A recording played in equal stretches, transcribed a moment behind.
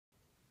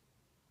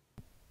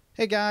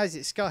Hey guys,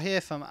 it's Scott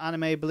here from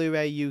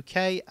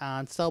AnimeBlurayUK,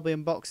 and today I'll be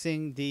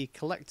unboxing the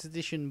collector's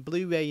edition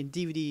Blu-ray and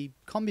DVD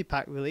combi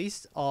pack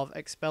release of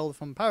Expelled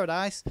from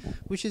Paradise,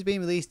 which has been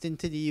released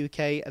into the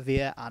UK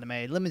via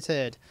Anime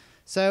Limited.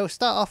 So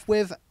start off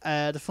with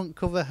the front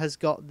cover has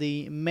got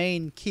the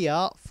main key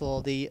art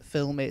for the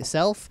film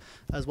itself,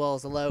 as well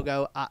as the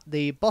logo at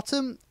the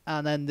bottom,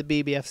 and then the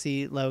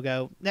BBFC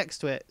logo next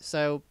to it.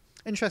 So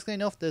interestingly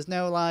enough, there's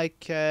no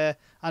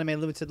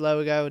Anime Limited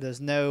logo, there's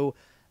no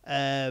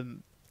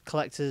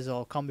collectors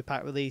or combi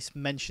pack release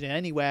mentioned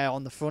anywhere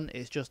on the front.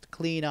 It's just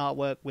clean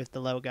artwork with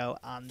the logo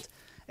and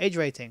age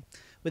rating.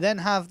 We then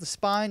have the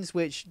spines,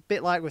 which, a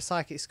bit like with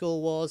Psychic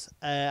Skull Wars,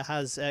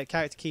 has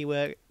character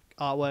keyword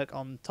artwork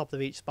on top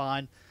of each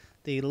spine,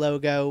 the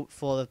logo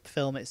for the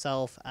film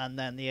itself, and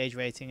then the age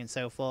rating and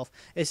so forth.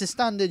 It's a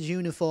standard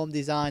uniform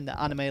design that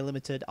Anime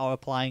Limited are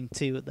applying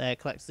to their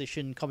collector's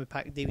edition combi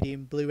pack DVD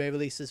and Blu-ray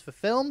releases for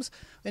films,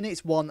 and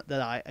it's one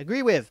that I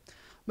agree with.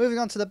 Moving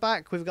on to the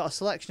back, we've got a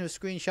selection of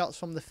screenshots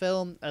from the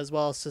film, as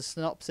well as a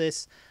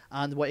synopsis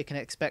and what you can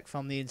expect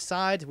from the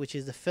inside, which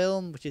is the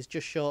film, which is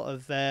just short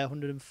of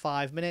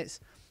 105 minutes.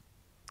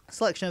 A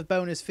selection of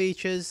bonus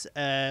features,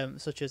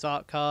 such as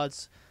art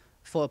cards,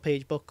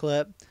 4-page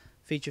booklet,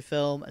 feature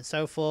film, and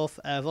so forth.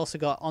 I've also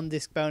got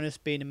on-disc bonus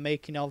being a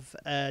making of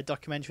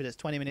documentary that's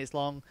 20 minutes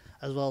long,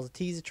 as well as a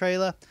teaser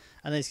trailer.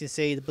 And as you can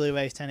see, the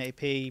Blu-ray is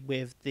 1080p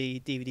with the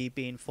DVD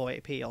being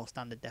 480p or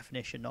standard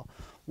definition, or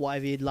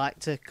whatever you'd like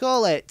to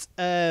call it.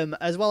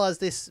 As well as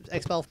this,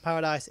 Expelled from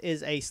Paradise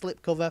is a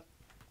slipcover,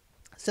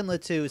 similar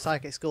to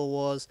Psychic Skull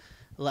Wars,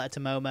 Letter to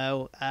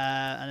Momo,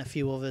 and a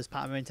few others,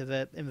 Pattern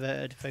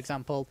Inverted, for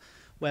example,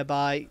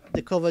 whereby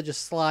the cover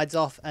just slides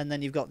off, and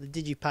then you've got the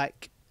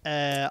digipack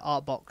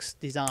art box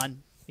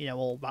design,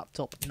 all wrapped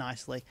up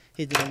nicely,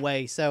 hidden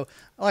away. So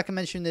like I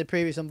mentioned in the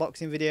previous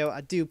unboxing video,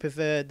 I do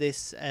prefer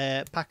this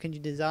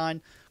packaging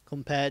design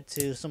compared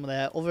to some of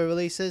their other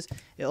releases.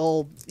 It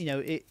all,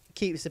 it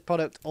keeps the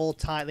product all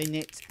tightly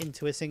knit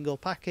into a single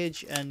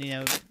package, and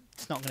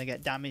it's not going to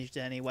get damaged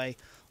in any way,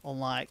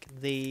 unlike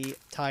the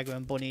Tiger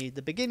and Bunny,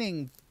 the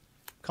beginning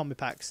combi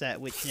pack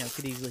set, which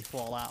could easily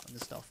fall out and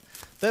stuff.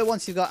 But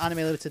once you've got Anime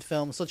Limited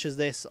films such as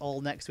this all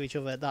next to each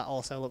other, that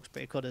also looks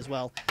pretty good as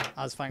well,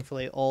 as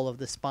thankfully all of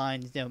the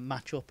spines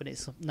match up, and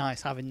it's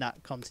nice having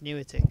that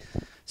continuity.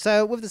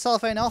 So with the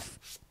cellophane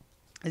off,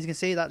 as you can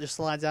see, that just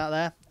slides out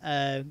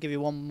there. Give you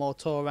one more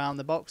tour around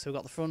the box. So we've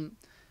got the front,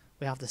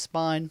 we have the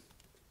spine,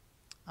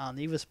 and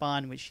the other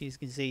spine, which as you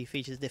can see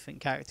features different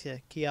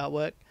character key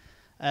artwork.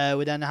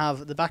 We then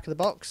have the back of the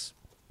box.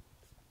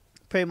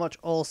 Pretty much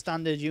all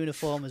standard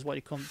uniform is what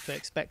you come to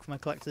expect from a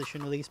collector's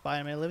edition released by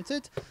Anime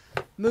Limited.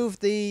 Move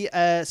the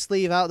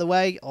sleeve out of the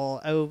way, or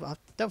I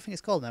don't think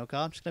it's called an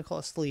O-card, I'm just going to call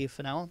it a sleeve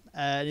for now.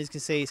 And as you can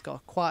see, it's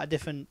got quite a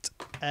different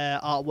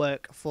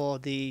artwork for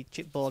the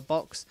chipboard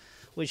box,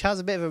 which has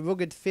a bit of a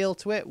rugged feel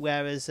to it,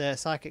 whereas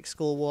Psychic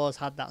Skull Wars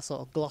had that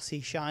sort of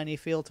glossy, shiny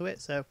feel to it,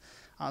 so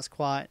that's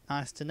quite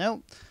nice to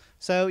note.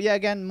 So yeah,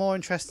 again, more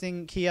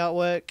interesting key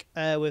artwork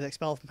with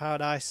Expelled from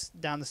Paradise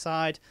down the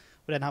side.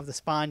 We then have the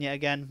spine yet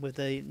again with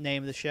the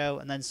name of the show,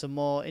 and then some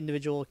more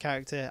individual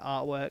character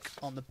artwork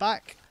on the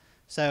back.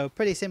 So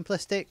pretty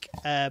simplistic,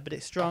 but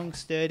it's strong,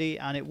 sturdy,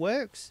 and it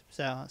works.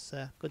 So that's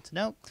good to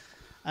know.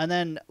 And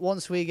then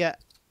once we get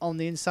on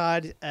the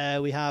inside,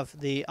 we have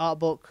the art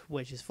book,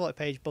 which is a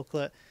 40-page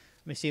booklet,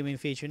 I'm assuming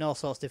featuring all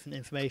sorts of different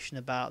information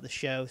about the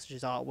show, such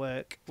as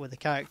artwork with the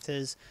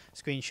characters,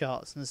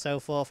 screenshots, and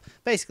so forth.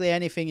 Basically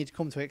anything you'd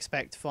come to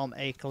expect from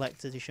a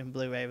collector's edition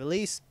Blu-ray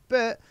release,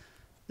 but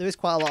there is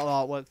quite a lot of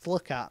artwork to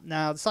look at.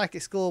 Now, the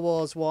Psychic Skull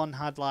Wars one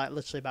had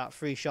literally about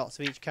 3 shots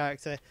of each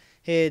character.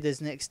 Here,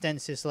 there's an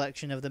extensive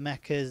selection of the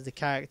mechas, the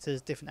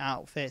characters, different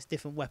outfits,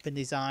 different weapon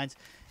designs.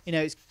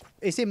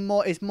 It's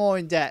more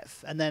in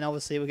depth. And then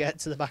obviously we get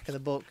to the back of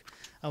the book,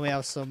 and we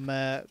have some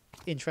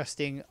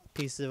interesting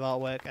pieces of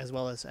artwork, as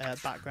well as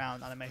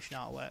background animation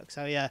artwork.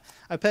 So yeah,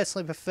 I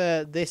personally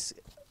prefer this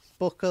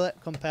booklet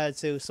compared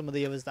to some of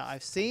the others that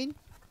I've seen.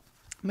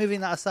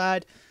 Moving that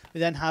aside, we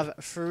then have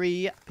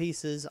 3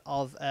 pieces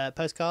of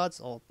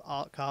postcards, or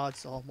art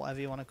cards, or whatever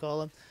you want to call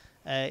them,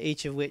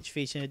 each of which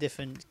featuring a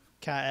different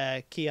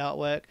key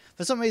artwork.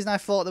 For some reason I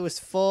thought there was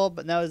 4,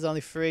 but no, there's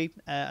only 3,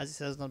 as it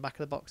says on the back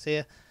of the box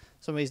here.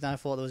 For some reason I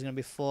thought there was going to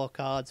be 4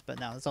 cards, but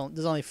no,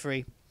 there's only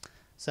 3.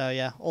 So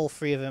yeah, all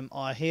 3 of them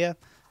are here.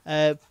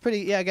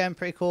 Again,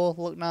 pretty cool,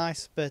 look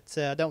nice, but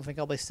I don't think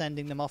I'll be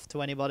sending them off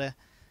to anybody.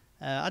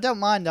 I don't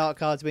mind art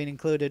cards being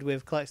included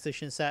with collector's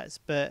edition sets,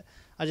 but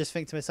I just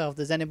think to myself,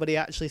 does anybody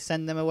actually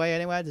send them away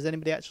anywhere? Does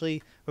anybody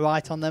actually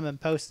write on them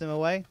and post them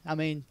away? I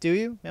mean, do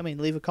you? I mean,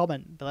 leave a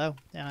comment below.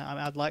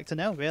 I'd like to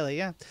know, really,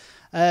 yeah.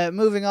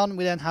 Moving on,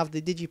 we then have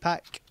the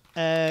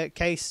digipack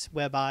case,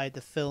 whereby the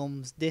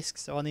film's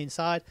discs are on the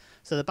inside.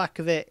 So the back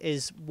of it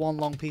is one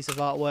long piece of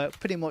artwork,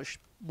 pretty much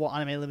what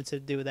Anime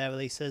Limited do with their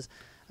releases.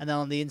 And then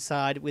on the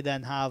inside, we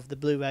then have the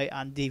Blu-ray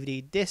and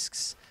DVD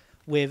discs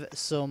with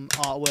some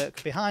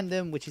artwork behind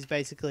them, which is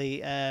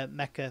basically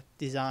mecha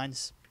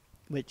designs,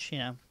 which,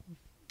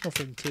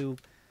 nothing too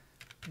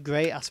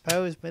great, I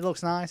suppose. It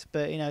looks nice,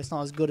 but you know, it's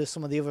not as good as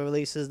some of the other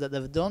releases that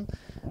they've done.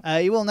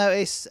 You will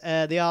notice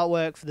the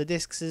artwork for the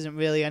discs isn't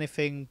really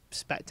anything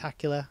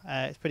spectacular.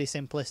 It's pretty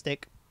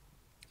simplistic.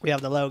 We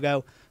have the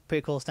logo,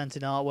 pretty cool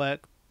stenciled artwork,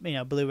 you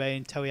know, Blu-ray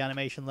and Toei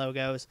Animation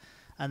logos,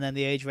 and then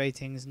the age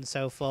ratings and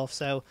so forth.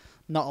 So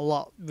not a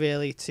lot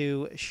really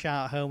to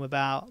shout home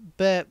about,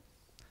 but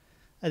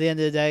at the end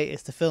of the day,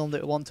 it's the film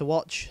that we want to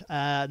watch,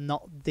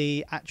 not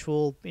the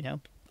actual, you know,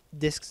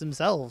 discs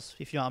themselves,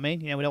 if you know what I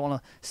mean. You know, we don't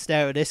want to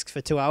stare at discs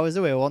for 2 hours,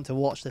 do we? We want to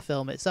watch the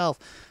film itself.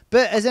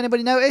 But has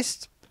anybody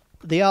noticed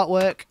the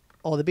artwork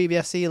or the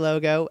BBFC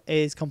logo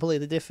is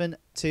completely different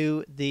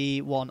to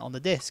the one on the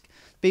disc?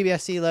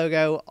 BBFC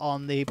logo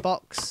on the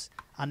box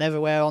and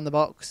everywhere on the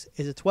box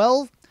is a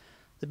 12.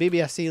 The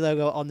BBFC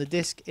logo on the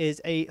disc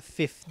is a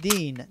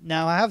 15.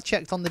 Now, I have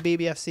checked on the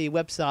BBFC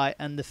website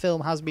and the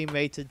film has been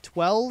rated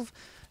 12.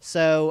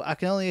 So I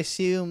can only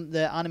assume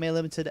that Anime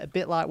Limited, a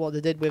bit like what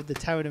they did with the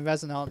Terran and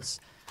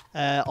Resonance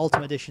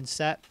Ultimate Edition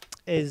set,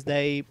 is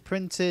they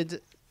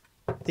printed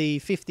the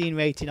 15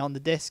 rating on the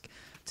disc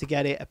to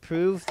get it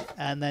approved,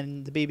 and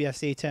then the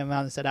BBFC turned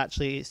around and said,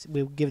 actually,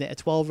 we're giving it a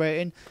 12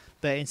 rating.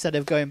 But instead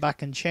of going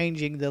back and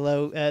changing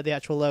the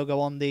actual logo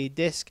on the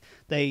disc,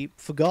 they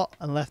forgot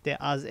and left it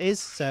as is.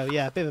 So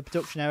yeah, a bit of a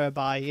production error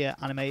by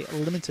Anime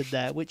Limited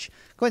there, which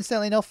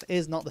coincidentally enough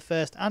is not the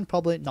first and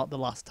probably not the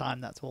last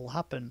time that will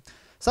happen.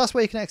 So that's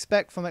what you can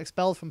expect from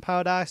Expelled from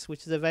Paradise,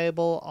 which is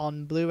available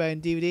on Blu-ray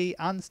and DVD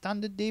and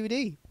standard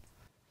DVD.